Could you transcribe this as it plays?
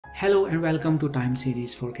Hello and welcome to time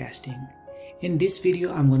series forecasting. In this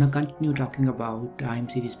video, I'm going to continue talking about time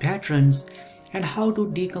series patterns and how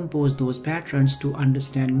to decompose those patterns to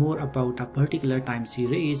understand more about a particular time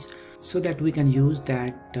series so that we can use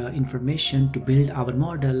that information to build our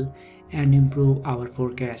model and improve our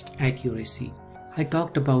forecast accuracy. I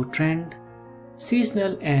talked about trend,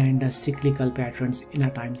 seasonal and cyclical patterns in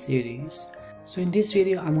a time series. So in this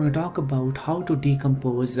video, I'm going to talk about how to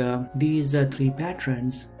decompose these three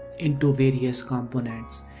patterns into various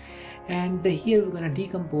components. And here we're going to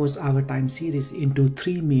decompose our time series into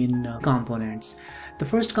three main components. The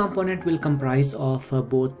first component will comprise of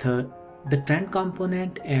both the trend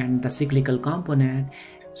component and the cyclical component.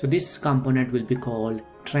 So this component will be called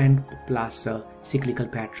trend plus cyclical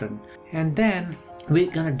pattern. And then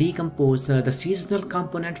we're going to decompose the seasonal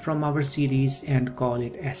component from our series and call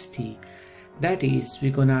it ST. That is,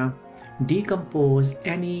 we're gonna decompose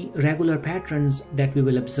any regular patterns that we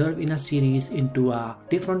will observe in a series into a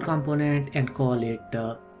different component and call it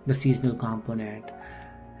the seasonal component.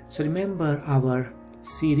 So remember, our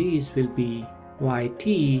series will be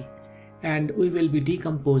YT and we will be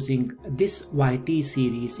decomposing this YT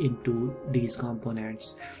series into these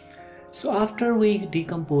components. So after we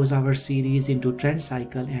decompose our series into trend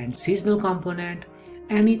cycle and seasonal component,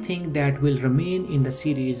 anything that will remain in the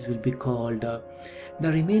series will be called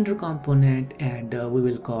the remainder component, and we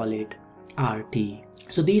will call it RT.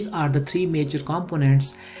 So these are the three major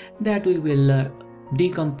components that we will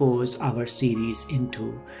decompose our series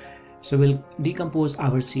into. So we'll decompose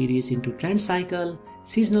our series into trend cycle,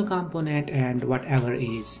 seasonal component, and whatever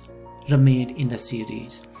is remained in the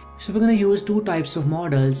series. So we're going to use two types of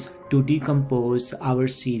models to decompose our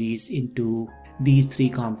series into these three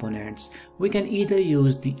components. We can either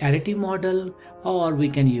use the additive model or we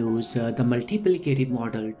can use the multiplicative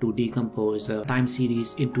model to decompose a time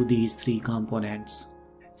series into these three components.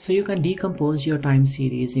 So you can decompose your time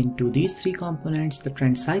series into these three components. The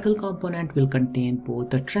trend cycle component will contain both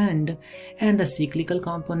the trend and the cyclical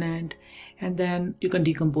component, and then you can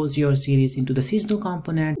decompose your series into the seasonal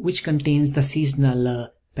component, which contains the seasonal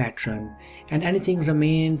pattern, and anything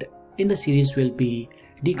remained in the series will be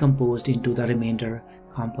decomposed into the remainder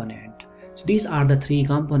component. So these are the three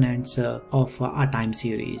components of our time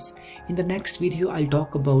series. In the next video, I'll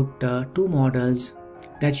talk about two models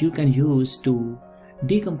that you can use to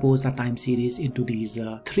decompose a time series into these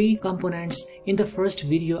three components. In the first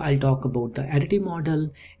video, I'll talk about the additive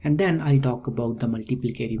model, and then I'll talk about the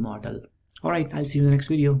multiplicative model. Alright, I'll see you in the next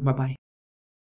video. Bye bye.